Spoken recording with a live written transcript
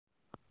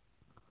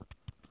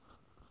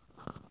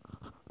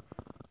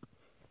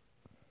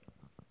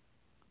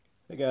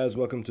Hey guys,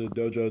 welcome to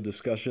Dojo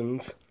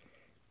Discussions.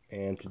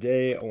 And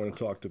today I want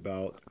to talk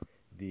about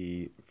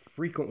the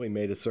frequently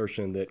made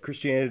assertion that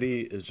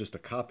Christianity is just a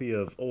copy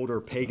of older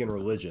pagan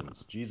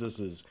religions. Jesus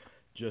is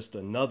just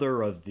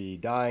another of the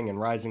dying and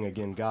rising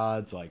again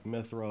gods like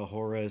Mithra,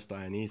 Horus,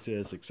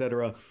 Dionysius,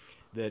 etc.,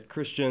 that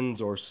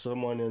Christians or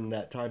someone in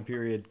that time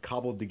period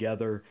cobbled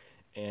together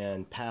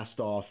and passed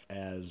off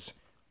as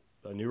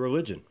a new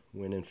religion,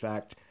 when in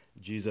fact,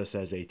 Jesus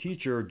as a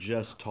teacher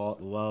just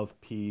taught love,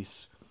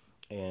 peace,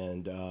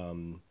 and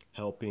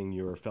helping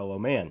your fellow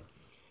man,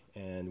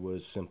 and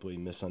was simply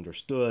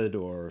misunderstood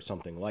or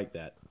something like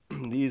that.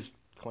 These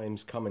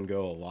claims come and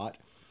go a lot,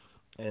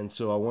 and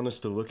so I want us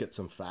to look at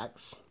some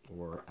facts,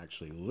 or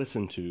actually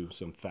listen to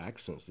some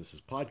facts since this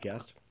is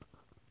podcast.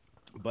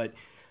 But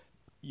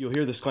you'll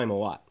hear this claim a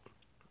lot.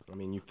 I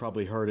mean, you've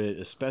probably heard it,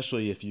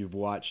 especially if you've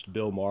watched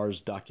Bill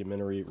Maher's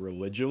documentary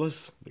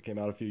Religulous that came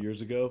out a few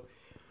years ago,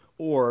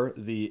 or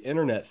the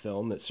internet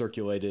film that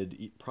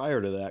circulated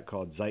prior to that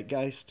called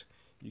Zeitgeist.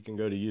 You can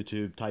go to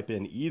YouTube, type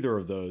in either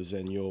of those,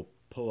 and you'll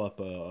pull up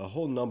a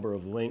whole number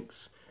of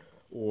links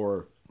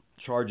or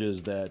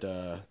charges that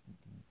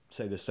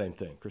say the same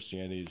thing.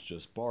 Christianity is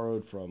just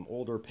borrowed from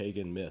older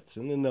pagan myths.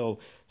 And then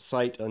they'll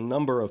cite a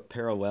number of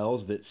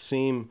parallels that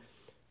seem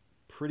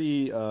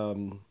pretty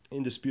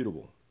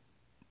indisputable.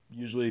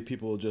 Usually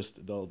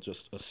they'll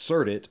just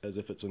assert it as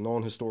if it's a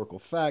known historical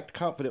fact,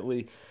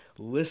 confidently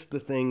list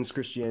the things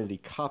Christianity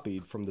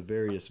copied from the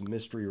various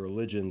mystery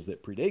religions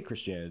that predate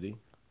Christianity,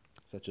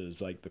 such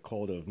as like the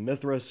cult of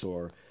Mithras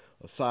or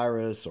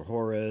Osiris or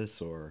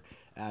Horus or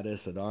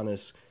Attis,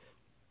 Adonis.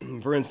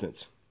 For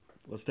instance,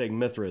 let's take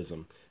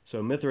Mithraism.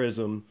 So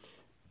Mithraism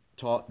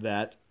taught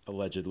that,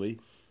 allegedly,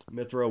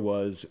 Mithra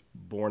was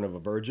born of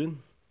a virgin,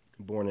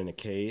 born in a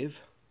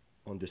cave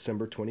on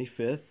December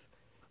 25th,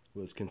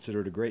 was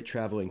considered a great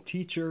traveling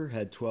teacher,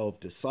 had 12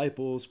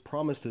 disciples,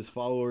 promised his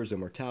followers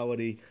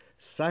immortality,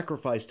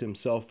 sacrificed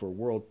himself for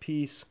world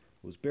peace,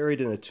 was buried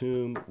in a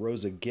tomb,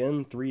 rose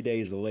again 3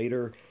 days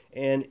later,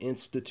 and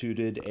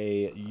instituted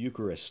a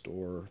Eucharist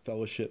or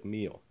fellowship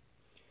meal.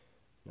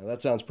 Now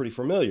that sounds pretty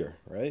familiar,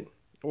 right?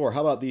 Or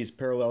how about these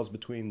parallels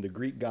between the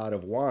Greek god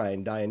of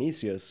wine,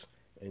 Dionysius,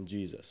 and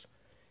Jesus?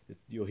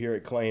 You'll hear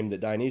it claimed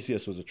that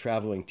Dionysius was a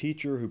traveling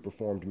teacher who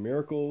performed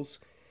miracles,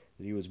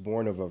 that he was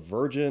born of a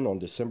virgin on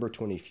December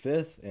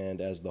 25th,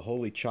 and as the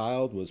Holy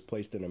Child was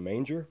placed in a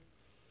manger,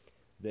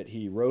 that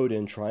he rode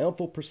in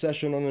triumphal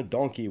procession on a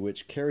donkey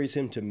which carries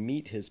him to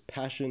meet his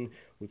passion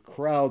with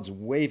crowds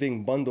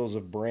waving bundles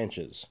of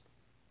branches.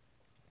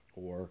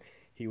 Or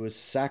he was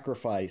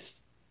sacrificed,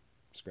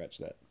 scratch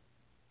that,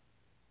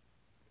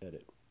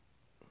 edit.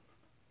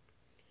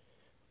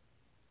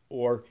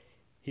 Or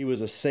he was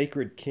a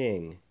sacred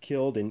king,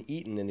 killed and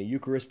eaten in a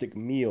Eucharistic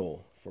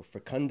meal for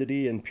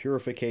fecundity and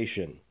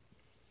purification.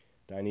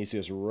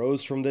 Dionysius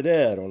rose from the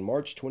dead on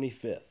March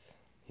 25th.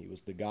 He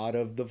was the god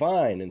of the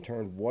vine and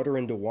turned water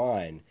into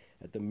wine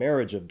at the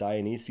marriage of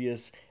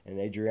Dionysius and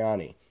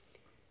Adriane.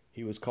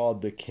 He was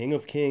called the King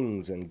of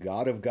Kings and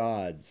God of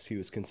Gods. He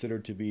was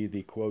considered to be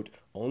the, quote,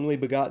 only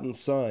begotten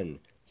Son,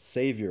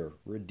 Savior,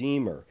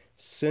 Redeemer,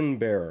 Sin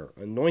Bearer,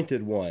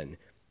 Anointed One,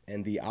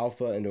 and the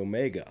Alpha and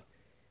Omega.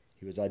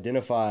 He was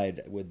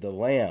identified with the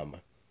Lamb.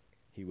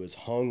 He was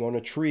hung on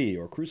a tree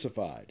or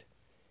crucified.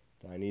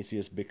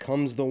 Dionysius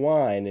becomes the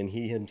wine, and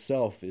he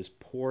himself is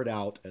poured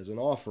out as an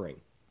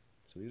offering.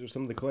 So these are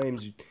some of the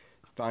claims you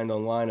find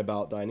online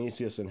about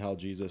Dionysius and how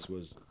Jesus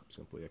was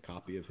simply a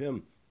copy of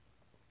him.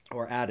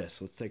 Or Attis.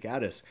 Let's take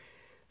Attis.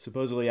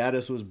 Supposedly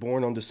Attis was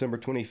born on December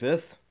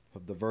 25th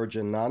of the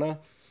Virgin Nana.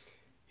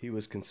 He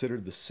was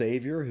considered the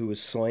Savior who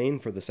was slain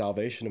for the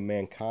salvation of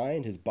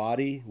mankind. His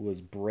body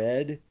was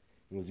bread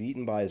and was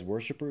eaten by his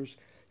worshippers.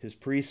 His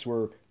priests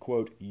were,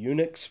 quote,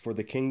 eunuchs for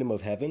the kingdom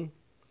of heaven.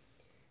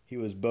 He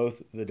was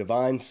both the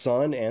divine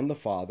Son and the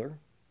Father.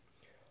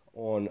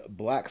 On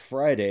Black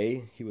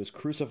Friday, he was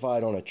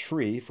crucified on a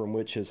tree from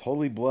which his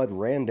holy blood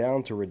ran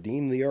down to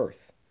redeem the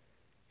earth.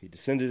 He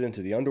descended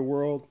into the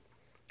underworld.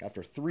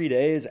 After 3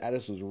 days,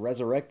 Attis was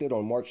resurrected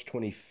on March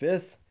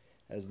 25th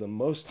as the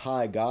Most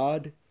High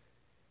God.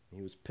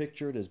 He was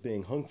pictured as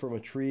being hung from a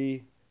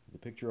tree, the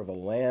picture of a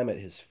lamb at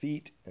his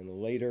feet,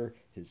 and later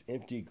his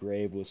empty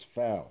grave was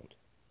found.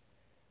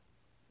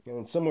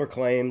 And similar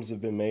claims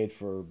have been made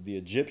for the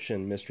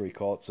Egyptian mystery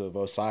cults of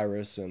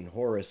Osiris and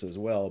Horus as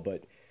well.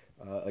 But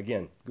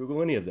again,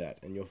 Google any of that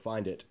and you'll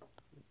find it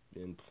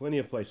in plenty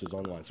of places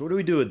online. So what do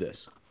we do with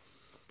this?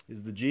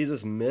 Is the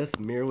Jesus myth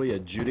merely a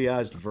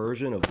Judaized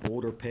version of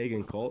older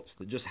pagan cults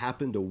that just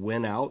happened to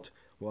win out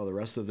while the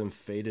rest of them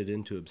faded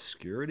into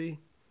obscurity?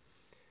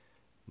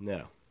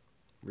 No,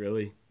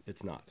 really,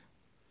 it's not.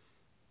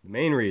 The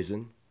main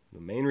reason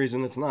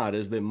it's not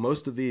is that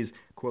most of these,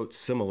 quote,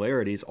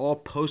 similarities all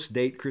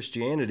post-date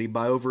Christianity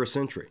by over a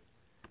century.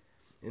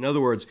 In other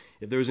words,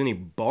 if there was any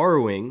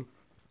borrowing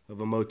of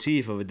a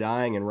motif of a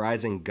dying and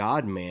rising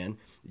God-man,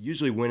 it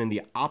usually went in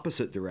the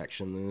opposite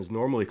direction than is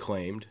normally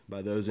claimed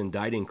by those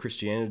indicting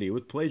Christianity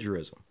with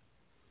plagiarism.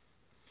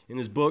 In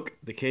his book,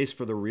 The Case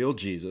for the Real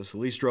Jesus,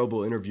 Lee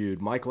Strobel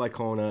interviewed Mike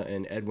Licona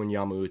and Edwin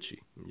Yamauchi.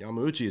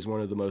 Yamauchi is one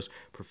of the most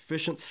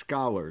proficient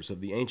scholars of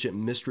the ancient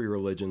mystery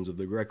religions of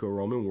the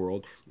Greco-Roman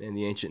world and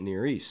the ancient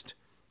Near East.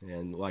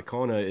 And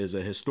Licona is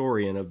a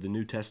historian of the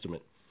New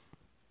Testament.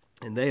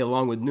 And they,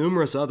 along with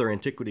numerous other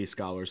antiquity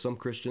scholars, some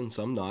Christian,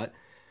 some not,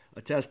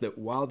 attest that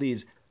while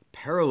these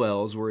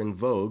parallels were in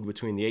vogue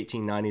between the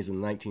 1890s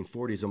and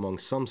 1940s among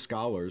some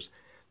scholars,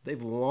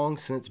 they've long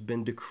since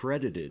been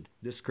discredited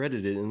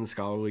in the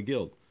scholarly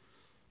guild.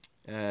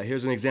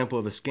 Here's an example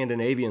of a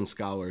Scandinavian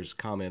scholar's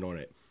comment on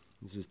it.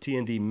 This is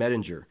T.N.D.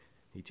 Mettinger.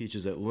 He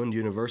teaches at Lund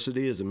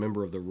University as a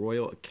member of the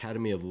Royal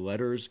Academy of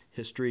Letters,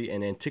 History,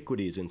 and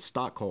Antiquities in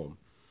Stockholm.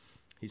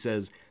 He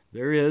says,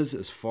 "There is,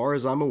 as far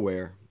as I'm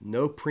aware,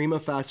 no prima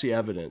facie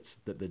evidence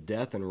that the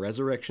death and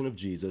resurrection of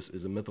Jesus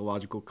is a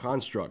mythological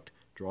construct,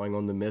 drawing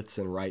on the myths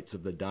and rites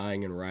of the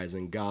dying and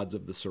rising gods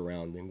of the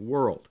surrounding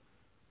world."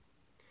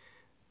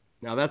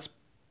 Now, that's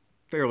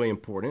fairly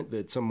important,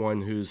 that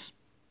someone who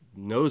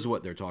knows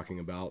what they're talking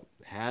about,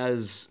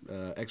 has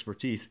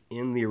expertise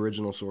in the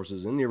original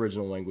sources, in the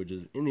original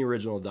languages, in the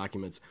original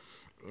documents,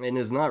 and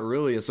is not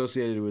really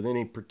associated with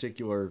any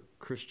particular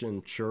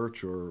Christian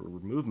church or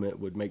movement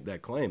would make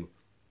that claim.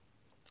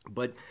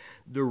 But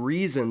the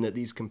reason that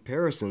these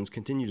comparisons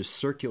continue to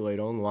circulate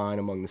online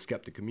among the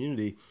skeptic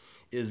community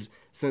is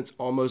since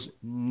almost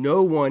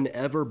no one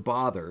ever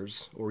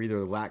bothers, or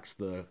either lacks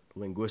the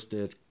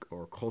linguistic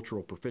or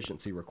cultural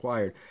proficiency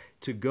required,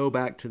 to go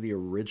back to the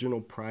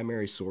original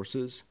primary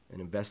sources and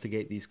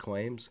investigate these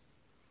claims,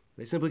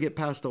 they simply get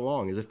passed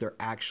along as if they're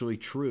actually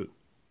true.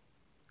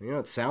 You know,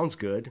 it sounds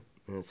good,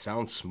 and it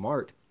sounds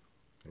smart.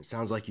 It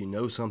sounds like you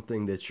know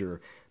something that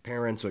your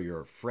parents or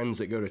your friends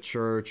that go to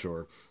church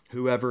or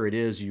whoever it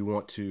is you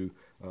want to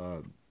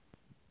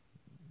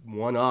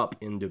one up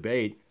in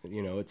debate.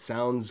 You know, it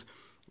sounds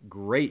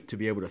great to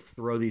be able to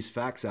throw these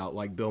facts out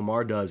like Bill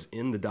Maher does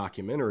in the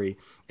documentary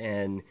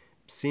and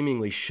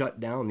seemingly shut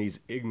down these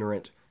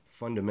ignorant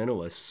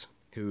fundamentalists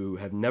who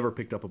have never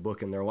picked up a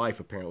book in their life,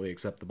 apparently,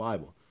 except the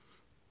Bible.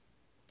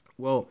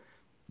 Well,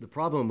 the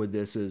problem with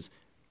this is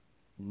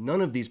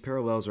none of these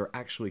parallels are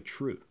actually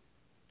true.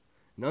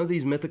 None of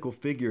these mythical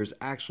figures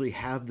actually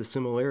have the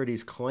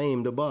similarities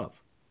claimed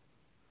above.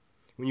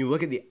 When you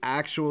look at the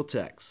actual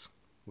texts,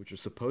 which are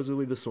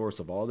supposedly the source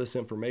of all this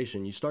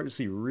information, you start to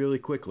see really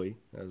quickly,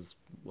 as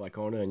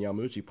Licona and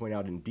Yamauchi point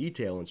out in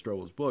detail in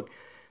Strobel's book,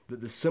 that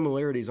the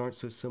similarities aren't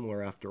so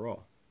similar after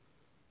all.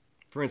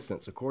 For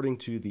instance, according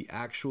to the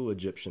actual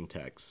Egyptian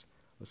texts,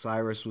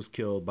 Osiris was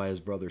killed by his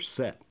brother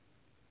Set,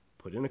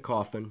 put in a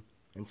coffin,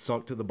 and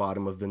sunk to the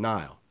bottom of the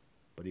Nile,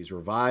 but he's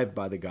revived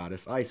by the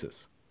goddess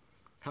Isis.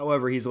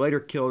 However, he's later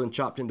killed and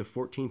chopped into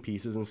 14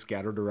 pieces and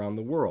scattered around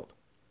the world.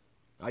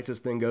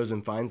 Isis then goes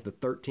and finds the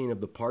 13 of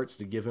the parts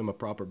to give him a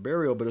proper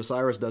burial, but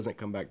Osiris doesn't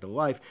come back to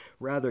life.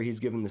 Rather, he's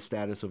given the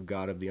status of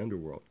god of the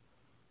underworld.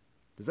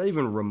 Does that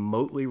even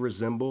remotely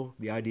resemble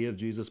the idea of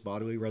Jesus'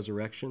 bodily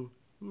resurrection?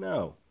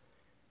 No.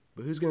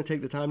 But who's going to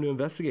take the time to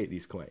investigate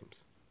these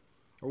claims?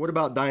 Or what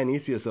about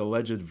Dionysius'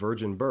 alleged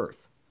virgin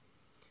birth?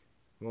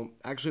 Well,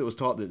 actually it was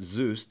taught that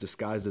Zeus,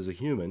 disguised as a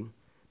human,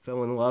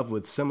 fell in love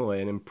with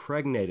Semele and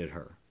impregnated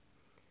her.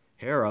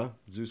 Hera,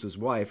 Zeus'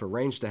 wife,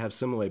 arranged to have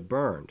Semele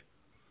burned.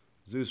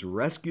 Zeus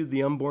rescued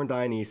the unborn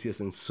Dionysius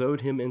and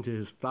sewed him into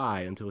his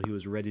thigh until he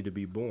was ready to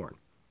be born.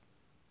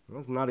 Well,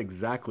 that's not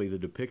exactly the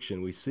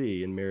depiction we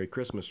see in Merry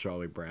Christmas,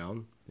 Charlie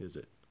Brown, is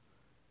it?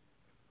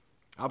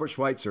 Albert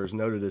Schweitzer is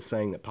noted as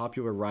saying that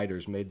popular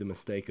writers made the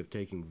mistake of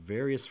taking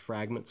various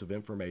fragments of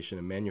information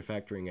and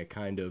manufacturing a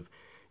kind of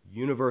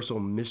universal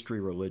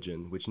mystery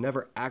religion which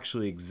never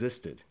actually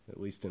existed, at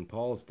least in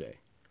Paul's day.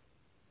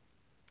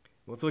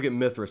 Let's look at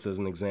Mithras as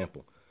an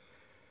example.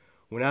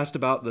 When asked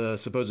about the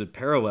supposed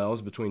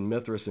parallels between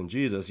Mithras and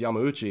Jesus,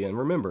 Yamauchi, and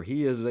remember,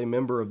 he is a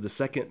member of the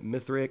Second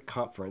Mithraic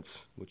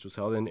Conference, which was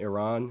held in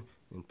Iran,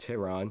 in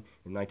Tehran,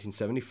 in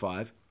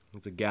 1975.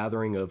 It's a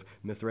gathering of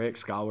Mithraic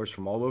scholars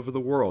from all over the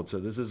world. So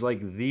this is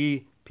like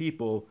the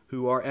people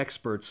who are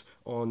experts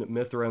on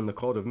Mithra and the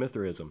cult of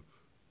Mithraism.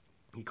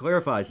 He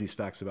clarifies these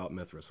facts about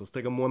Mithras. Let's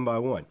take them one by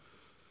one.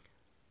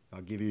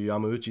 I'll give you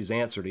Yamauchi's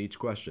answer to each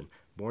question.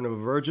 Born of a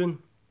virgin?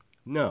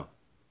 No.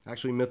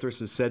 Actually,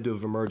 Mithras is said to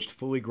have emerged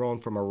fully grown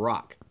from a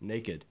rock,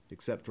 naked,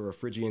 except for a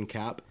Phrygian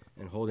cap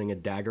and holding a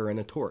dagger and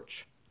a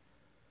torch.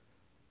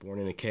 Born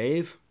in a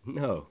cave?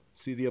 No.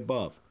 See the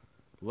above.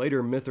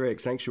 Later, Mithraic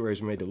sanctuaries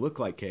were made to look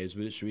like caves,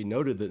 but it should be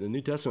noted that the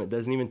New Testament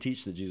doesn't even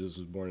teach that Jesus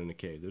was born in a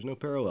cave. There's no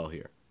parallel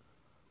here.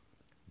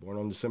 Born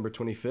on December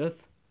 25th?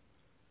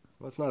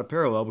 Well, that's not a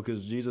parallel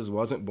because Jesus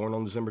wasn't born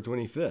on December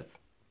 25th.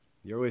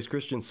 The earliest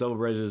Christians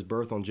celebrated his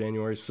birth on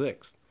January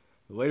 6th.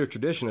 The later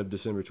tradition of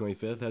December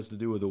 25th has to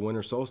do with the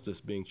winter solstice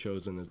being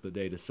chosen as the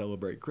day to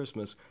celebrate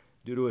Christmas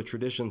due to a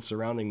tradition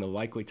surrounding the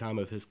likely time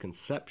of his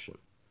conception.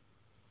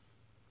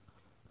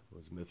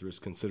 Was Mithras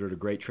considered a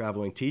great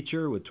traveling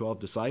teacher with 12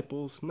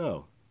 disciples?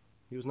 No.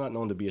 He was not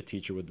known to be a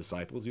teacher with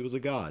disciples. He was a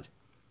god.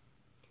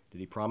 Did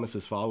he promise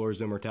his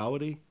followers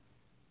immortality?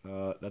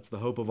 That's the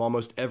hope of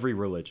almost every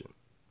religion.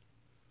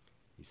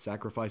 He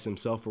sacrificed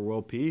himself for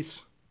world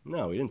peace?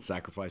 No, he didn't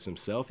sacrifice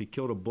himself. He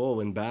killed a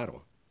bull in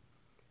battle.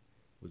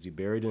 Was he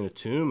buried in a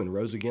tomb and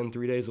rose again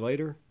 3 days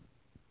later?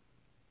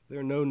 There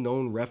are no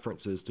known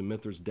references to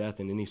Mithra's death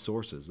in any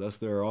sources. Thus,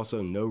 there are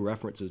also no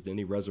references to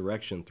any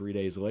resurrection 3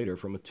 days later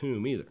from a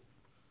tomb either.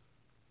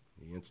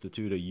 He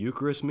instituted a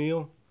Eucharist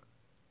meal?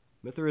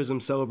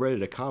 Mithraism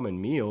celebrated a common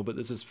meal, but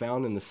this is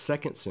found in the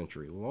 2nd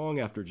century,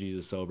 long after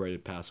Jesus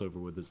celebrated Passover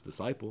with his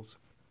disciples.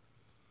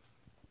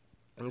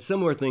 And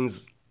similar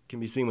things can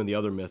be seen when the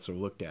other myths are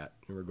looked at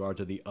in regard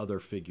to the other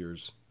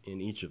figures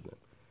in each of them.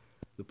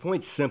 The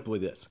point's simply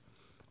this.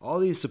 All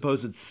these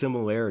supposed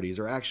similarities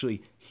are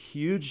actually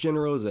huge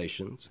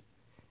generalizations,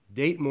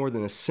 date more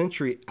than a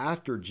century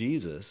after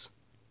Jesus,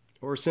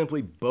 or are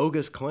simply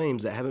bogus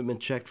claims that haven't been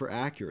checked for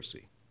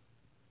accuracy.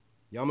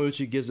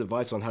 Yamauchi gives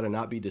advice on how to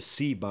not be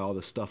deceived by all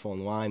the stuff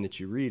online that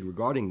you read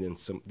regarding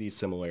these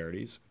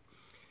similarities.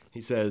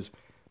 He says,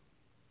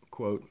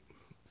 quote,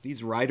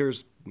 "These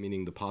writers,"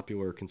 meaning the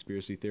popular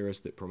conspiracy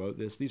theorists that promote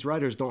this, "these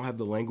writers don't have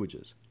the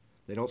languages.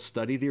 They don't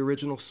study the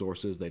original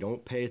sources, they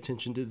don't pay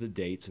attention to the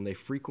dates, and they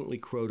frequently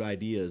quote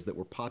ideas that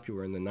were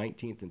popular in the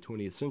 19th and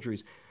 20th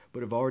centuries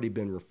but have already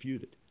been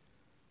refuted.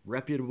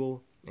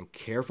 Reputable and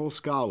careful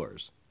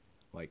scholars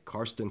like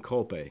Carsten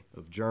Kolpe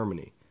of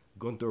Germany,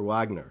 Gunther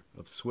Wagner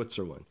of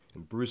Switzerland,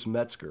 and Bruce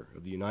Metzger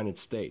of the United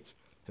States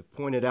have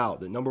pointed out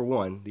that, number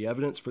one, the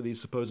evidence for these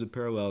supposed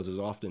parallels is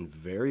often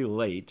very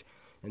late,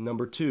 and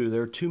number two,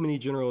 there are too many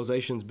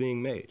generalizations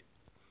being made.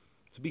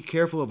 So be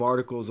careful of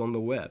articles on the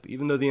web.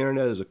 Even though the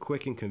internet is a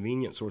quick and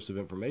convenient source of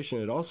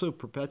information, it also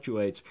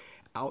perpetuates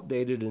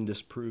outdated and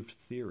disproved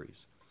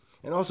theories.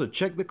 And also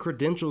check the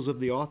credentials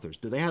of the authors.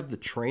 Do they have the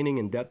training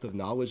and depth of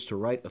knowledge to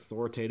write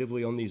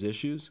authoritatively on these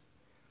issues?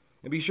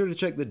 And be sure to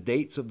check the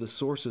dates of the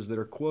sources that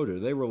are quoted. Are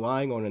they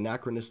relying on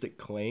anachronistic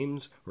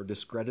claims or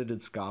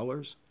discredited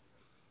scholars?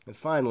 And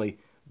finally,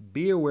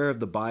 be aware of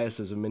the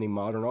biases of many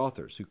modern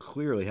authors who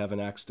clearly have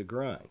an axe to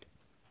grind.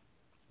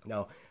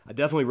 Now, I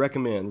definitely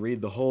recommend read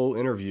the whole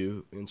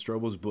interview in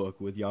Strobel's book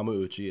with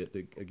Yamauchi.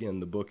 Again,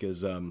 the book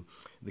is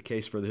The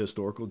Case for the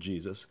Historical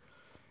Jesus.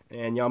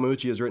 And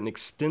Yamauchi has written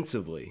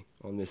extensively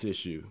on this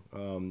issue.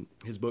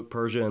 His book,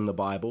 Persia and the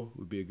Bible,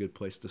 would be a good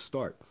place to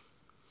start.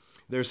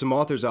 There are some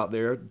authors out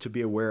there to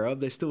be aware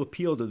of. They still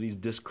appeal to these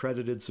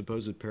discredited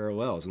supposed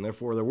parallels, and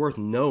therefore they're worth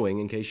knowing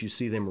in case you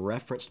see them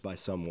referenced by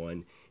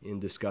someone in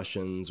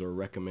discussions or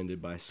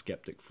recommended by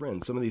skeptic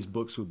friends. Some of these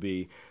books would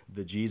be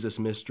The Jesus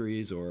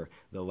Mysteries or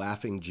The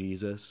Laughing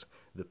Jesus,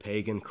 The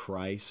Pagan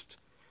Christ,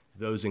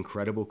 Those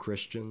Incredible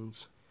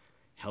Christians,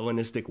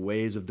 Hellenistic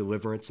Ways of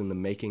Deliverance and the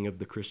Making of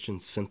the Christian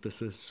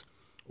Synthesis,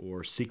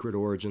 or Secret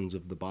Origins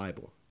of the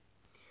Bible.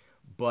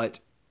 But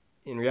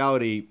in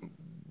reality,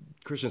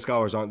 Christian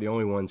scholars aren't the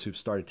only ones who've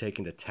started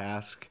taking to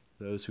task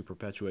those who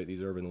perpetuate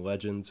these urban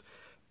legends.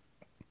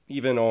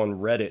 Even on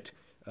Reddit,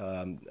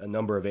 a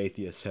number of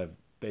atheists have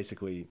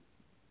basically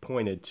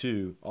pointed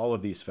to all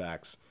of these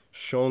facts,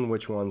 shown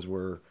which ones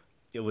were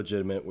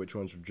illegitimate, which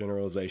ones were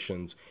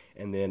generalizations,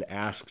 and then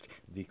asked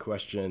the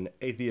question,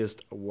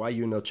 "Atheist, why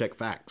you no check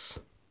facts?"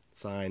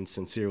 Signed,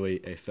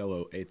 sincerely, a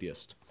fellow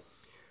atheist.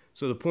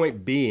 So the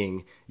point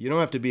being, you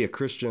don't have to be a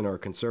Christian or a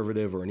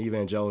conservative or an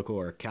evangelical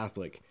or a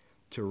Catholic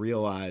to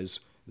realize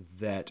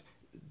that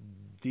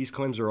these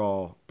claims are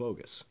all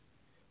bogus.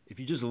 If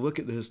you just look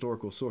at the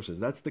historical sources,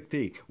 that's the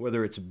key.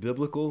 Whether it's a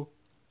biblical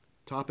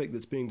topic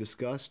that's being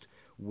discussed,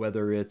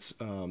 whether it's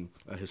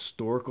a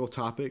historical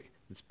topic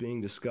that's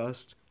being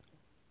discussed,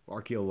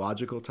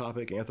 archaeological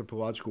topic,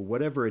 anthropological,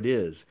 whatever it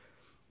is,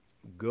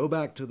 go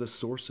back to the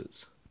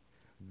sources.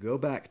 Go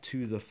back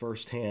to the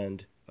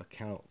first-hand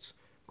accounts.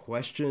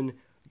 Question,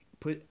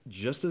 put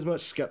just as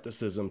much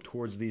skepticism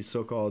towards these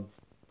so-called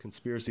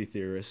conspiracy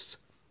theorists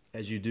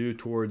as you do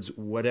towards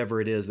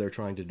whatever it is they're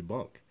trying to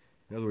debunk.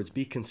 In other words,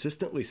 be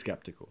consistently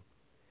skeptical.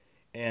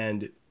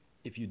 And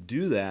if you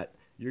do that,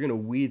 you're going to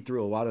weed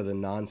through a lot of the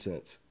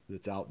nonsense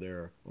that's out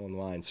there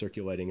online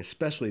circulating,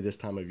 especially this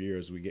time of year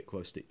as we get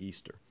close to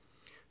Easter.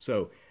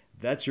 So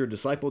that's your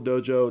Disciple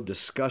Dojo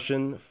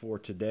discussion for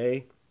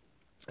today,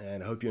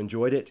 and I hope you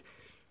enjoyed it.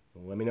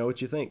 Let me know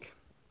what you think.